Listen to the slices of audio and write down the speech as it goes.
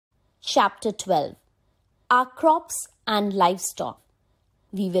Chapter 12. Our crops and livestock.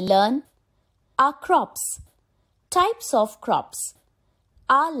 We will learn our crops, types of crops,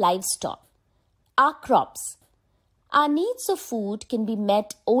 our livestock, our crops. Our needs of food can be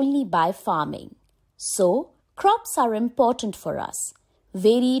met only by farming. So, crops are important for us.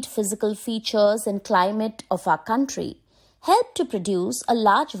 Varied physical features and climate of our country help to produce a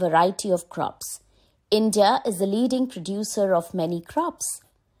large variety of crops. India is the leading producer of many crops.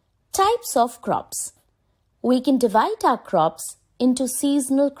 Types of crops. We can divide our crops into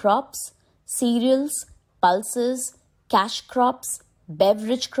seasonal crops, cereals, pulses, cash crops,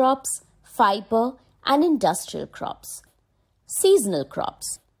 beverage crops, fiber, and industrial crops. Seasonal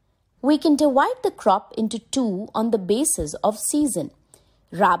crops. We can divide the crop into two on the basis of season,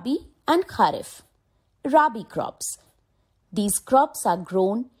 Rabi and Kharif. Rabi crops. These crops are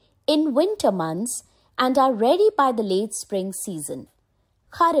grown in winter months and are ready by the late spring season.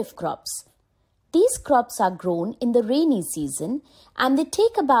 Kharif crops. These crops are grown in the rainy season and they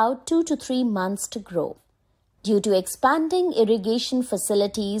take about 2 to 3 months to grow. Due to expanding irrigation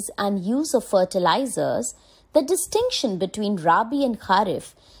facilities and use of fertilizers, the distinction between Rabi and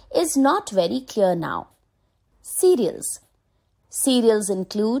Kharif is not very clear now. Cereals. Cereals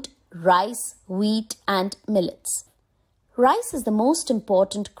include rice, wheat, and millets. Rice is the most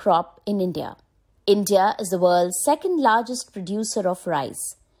important crop in India. India is the world's second largest producer of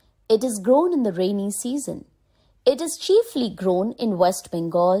rice. It is grown in the rainy season. It is chiefly grown in West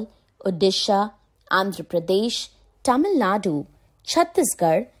Bengal, Odisha, Andhra Pradesh, Tamil Nadu,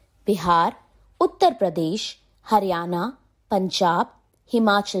 Chhattisgarh, Bihar, Uttar Pradesh, Haryana, Punjab,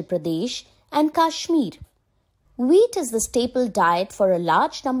 Himachal Pradesh, and Kashmir. Wheat is the staple diet for a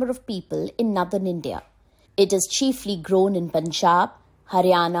large number of people in northern India. It is chiefly grown in Punjab,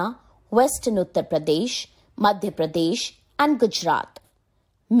 Haryana, Western Uttar Pradesh, Madhya Pradesh, and Gujarat.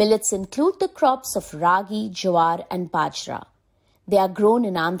 Millets include the crops of ragi, jawar, and bajra. They are grown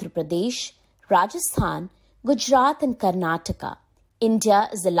in Andhra Pradesh, Rajasthan, Gujarat, and Karnataka. India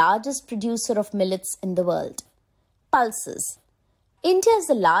is the largest producer of millets in the world. Pulses. India is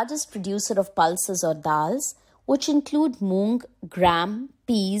the largest producer of pulses or dals, which include moong, gram,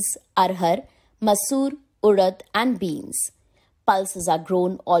 peas, arhar, masoor, urad, and beans. Pulses are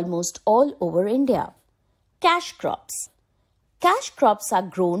grown almost all over India. Cash crops. Cash crops are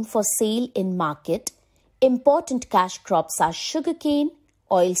grown for sale in market. Important cash crops are sugarcane,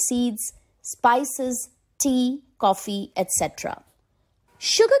 oilseeds, spices, tea, coffee, etc.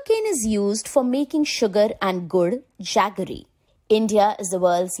 Sugarcane is used for making sugar and gur, jaggery. India is the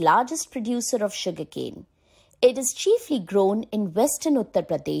world's largest producer of sugarcane. It is chiefly grown in western Uttar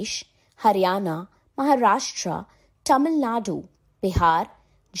Pradesh, Haryana, Maharashtra, Tamil Nadu, Bihar,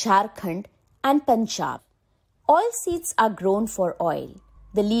 Jharkhand, and Punjab. Oilseeds are grown for oil.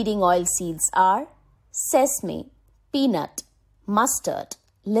 The leading oilseeds are sesame, peanut, mustard,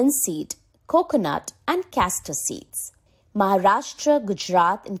 linseed, coconut, and castor seeds. Maharashtra,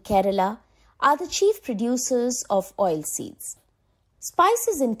 Gujarat, and Kerala are the chief producers of oilseeds.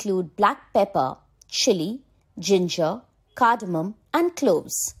 Spices include black pepper, chili, ginger, cardamom, and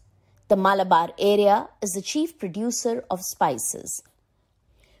cloves. The Malabar area is the chief producer of spices.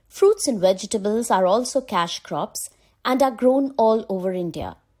 Fruits and vegetables are also cash crops and are grown all over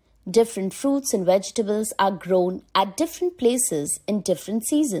India. Different fruits and vegetables are grown at different places in different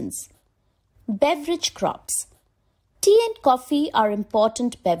seasons. Beverage crops. Tea and coffee are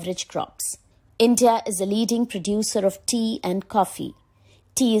important beverage crops. India is a leading producer of tea and coffee.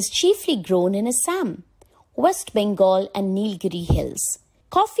 Tea is chiefly grown in Assam, West Bengal, and Nilgiri Hills.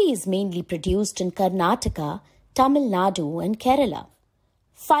 Coffee is mainly produced in Karnataka, Tamil Nadu, and Kerala.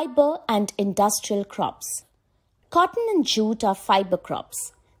 Fiber and industrial crops. Cotton and jute are fiber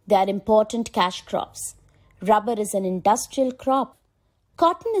crops. They are important cash crops. Rubber is an industrial crop.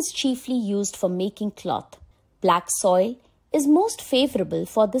 Cotton is chiefly used for making cloth. Black soil is most favorable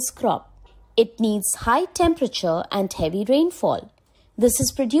for this crop. It needs high temperature and heavy rainfall. This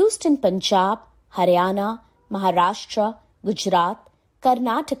is produced in Punjab, Haryana, Maharashtra, Gujarat,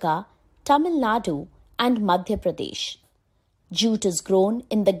 Karnataka, Tamil Nadu, and Madhya Pradesh. Jute is grown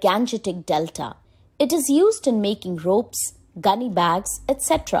in the Gangetic Delta. It is used in making ropes, gunny bags,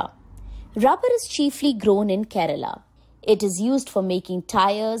 etc. Rubber is chiefly grown in Kerala. It is used for making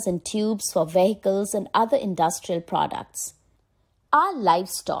tires and tubes for vehicles and other industrial products. Our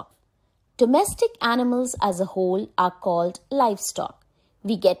livestock. Domestic animals as a whole are called livestock.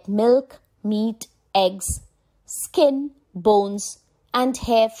 We get milk, meat, eggs, skin, bones, and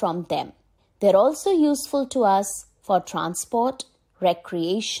hair from them. They're also useful to us for transport,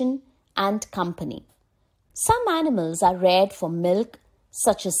 recreation, and company. Some animals are reared for milk,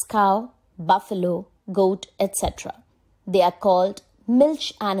 such as cow, buffalo, goat, etc. They are called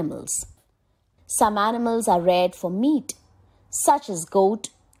milch animals. Some animals are reared for meat, such as goat,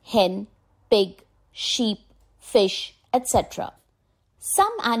 hen, pig, sheep, fish, etc.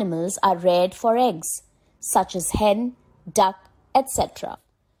 Some animals are reared for eggs, such as hen, duck, etc.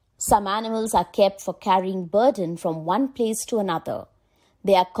 Some animals are kept for carrying burden from one place to another.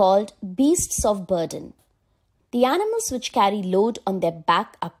 They are called beasts of burden. The animals which carry load on their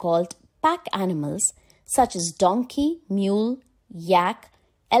back are called pack animals, such as donkey, mule, yak,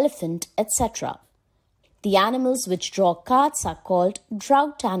 elephant, etc. The animals which draw carts are called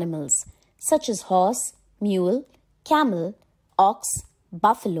draught animals, such as horse, mule, camel, ox,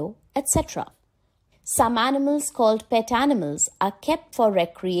 buffalo, etc. Some animals called pet animals are kept for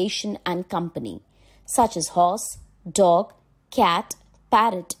recreation and company, such as horse, dog, cat,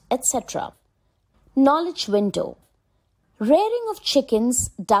 parrot, etc. Knowledge window. Rearing of chickens,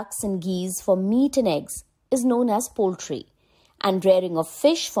 ducks and geese for meat and eggs is known as poultry, and rearing of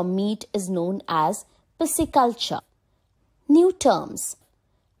fish for meat is known as pisciculture. New terms.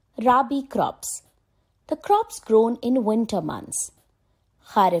 Rabi crops. The crops grown in winter months.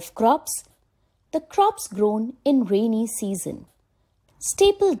 Kharif crops. The crops grown in rainy season.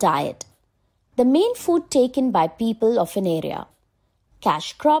 Staple diet. The main food taken by people of an area.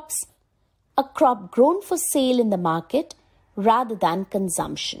 Cash crops. A crop grown for sale in the market rather than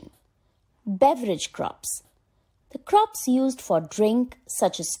consumption. Beverage crops. The crops used for drink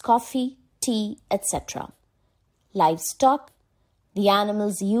such as coffee, tea, etc. Livestock. The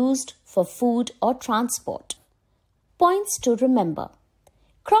animals used for food or transport. Points to remember.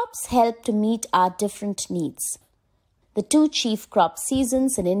 Crops help to meet our different needs. The two chief crop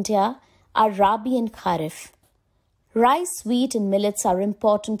seasons in India are Rabi and Kharif. Rice, wheat and millets are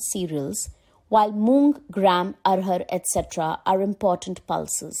important cereals, while moong, gram, arhar, etc. are important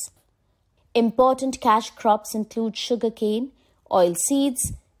pulses. Important cash crops include sugarcane,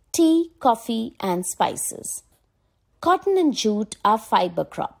 oilseeds, tea, coffee and spices. Cotton and jute are fiber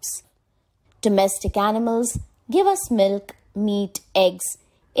crops. Domestic animals give us milk, meat, eggs,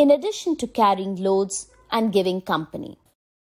 in addition to carrying loads and giving company.